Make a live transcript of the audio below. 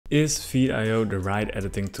Is Veed.io the right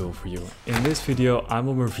editing tool for you? In this video I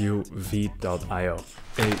will review Veed.io,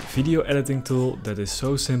 a video editing tool that is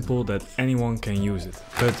so simple that anyone can use it.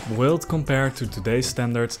 But will it compare to today's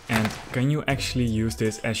standards, and can you actually use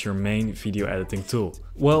this as your main video editing tool?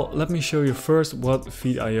 Well, let me show you first what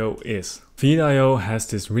Veed.io is. Veed.io has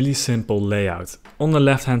this really simple layout. On the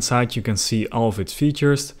left hand side you can see all of its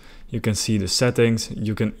features. You can see the settings.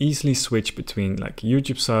 You can easily switch between like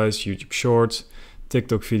YouTube size, YouTube Shorts,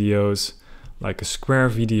 TikTok videos, like a square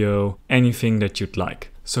video, anything that you'd like.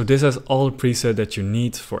 So this has all the presets that you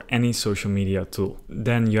need for any social media tool.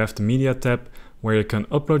 Then you have the media tab where you can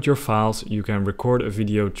upload your files, you can record a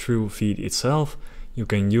video through Veed itself, you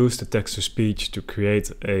can use the text-to-speech to create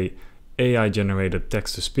a AI generated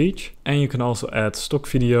text-to-speech, and you can also add stock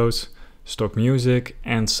videos, stock music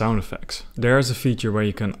and sound effects. There's a feature where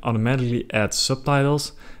you can automatically add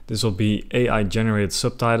subtitles. This will be AI generated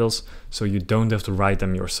subtitles, so you don't have to write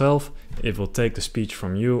them yourself. It will take the speech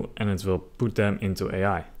from you and it will put them into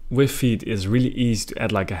AI. With Veed, it's really easy to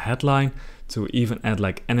add like a headline, to even add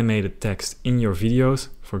like animated text in your videos.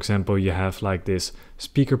 For example, you have like this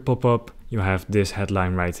speaker pop-up, you have this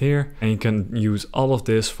headline right here, and you can use all of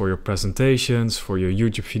this for your presentations, for your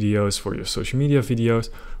YouTube videos, for your social media videos,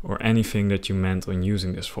 or anything that you meant on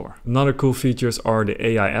using this for. Another cool features are the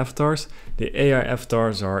AI avatars. The AI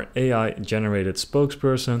avatars are AI generated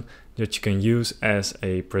spokesperson that you can use as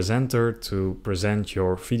a presenter to present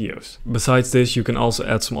your videos. Besides this, you can also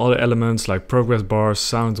add some other elements like progress bars,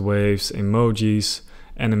 sound waves, emojis,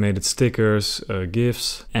 animated stickers,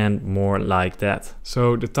 GIFs, and more like that.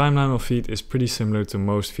 So the timeline of Veed is pretty similar to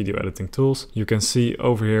most video editing tools. You can see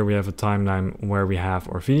over here we have a timeline where we have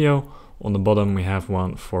our video. On the bottom we have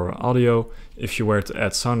one for audio. If you were to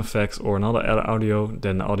add sound effects or another audio,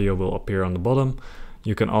 then the audio will appear on the bottom.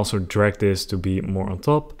 You can also drag this to be more on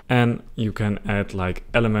top, and you can add like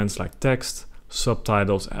elements like text,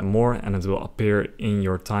 subtitles and more, and it will appear in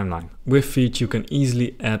your timeline. With Veed you can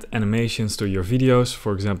easily add animations to your videos.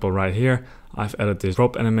 For example, right here I've added this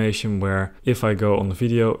drop animation where if I go on the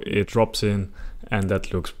video it drops in, and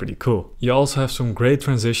that looks pretty cool. You also have some great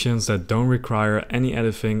transitions that don't require any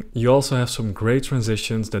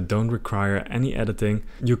editing.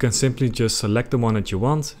 You can simply just select the one that you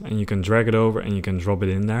want and you can drag it over and you can drop it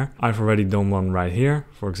in there. I've already done one right here,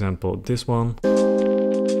 for example this one.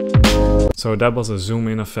 So that was a zoom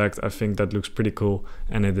in effect. I think that looks pretty cool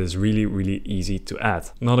and it is really easy to add.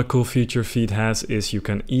 Another cool feature Veed has is you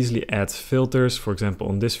can easily add filters. For example,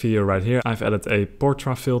 on this video right here, I've added a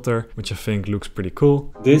portrait filter, which I think looks pretty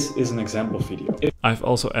cool. This is an example video. I've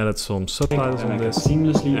also added some subtitles on this.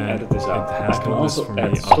 Seamlessly edit this out. It has I can also for me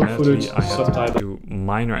add stock footage, I had to subtitles. do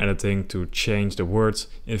minor editing to change the words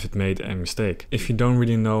if it made a mistake. If you don't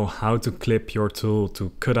really know how to clip your tool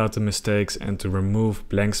to cut out the mistakes and to remove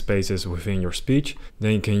blank spaces within your speech,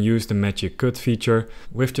 then you can use the magic cut feature.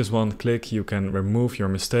 With just one click you can remove your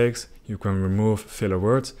mistakes, you can remove filler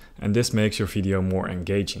words, and this makes your video more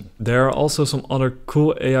engaging. There are also some other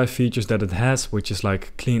cool AI features that it has, which is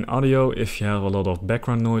like clean audio. If you have a lot of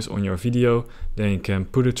background noise on your video, then you can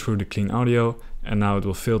put it through the clean audio and now it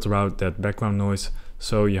will filter out that background noise,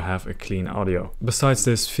 so you have a clean audio. Besides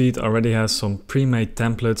this, Veed already has some pre-made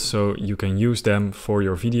templates, so you can use them for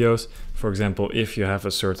your videos. For example, if you have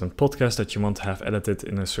a certain podcast that you want to have edited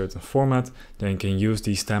in a certain format, then you can use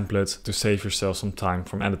these templates to save yourself some time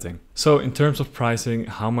from editing. So in terms of pricing,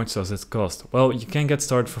 how much does it cost? Well, you can get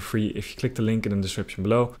started for free. If you click the link in the description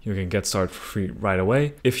below, you can get started for free right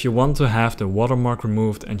away. If you want to have the watermark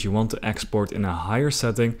removed and you want to export in a higher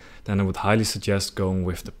setting, then I would highly suggest going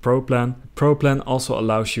with the Pro plan. The Pro plan also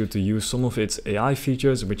allows you to use some of its AI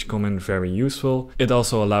features, which come in very useful. It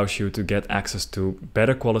also allows you to get access to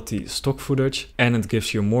better quality stock footage, and it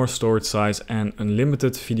gives you more storage size and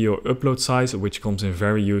unlimited video upload size, which comes in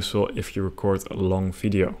very useful if you record a long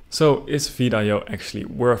video. So is Veed.io actually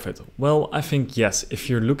worth it? Well, I think yes. If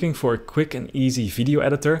you're looking for a quick and easy video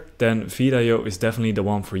editor, then Veed.io is definitely the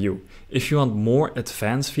one for you. If you want more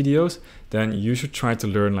advanced videos, then you should try to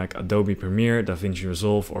learn like Adobe Premiere, DaVinci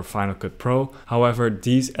Resolve or Final Cut Pro. However,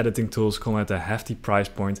 these editing tools come at a hefty price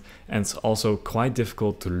point and it's also quite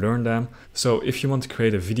difficult to learn them. So if you want to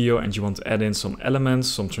create a video and you want to add in some elements,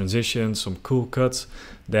 some transitions, some cool cuts,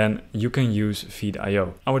 then you can use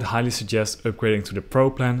Veed.io. I would highly suggest upgrading to the Pro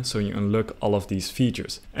plan so you unlock all of these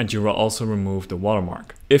features, and you will also remove the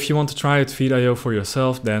watermark. If you want to try out Veed.io for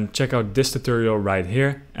yourself, then check out this tutorial right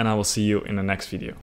here, and I will see you in the next video.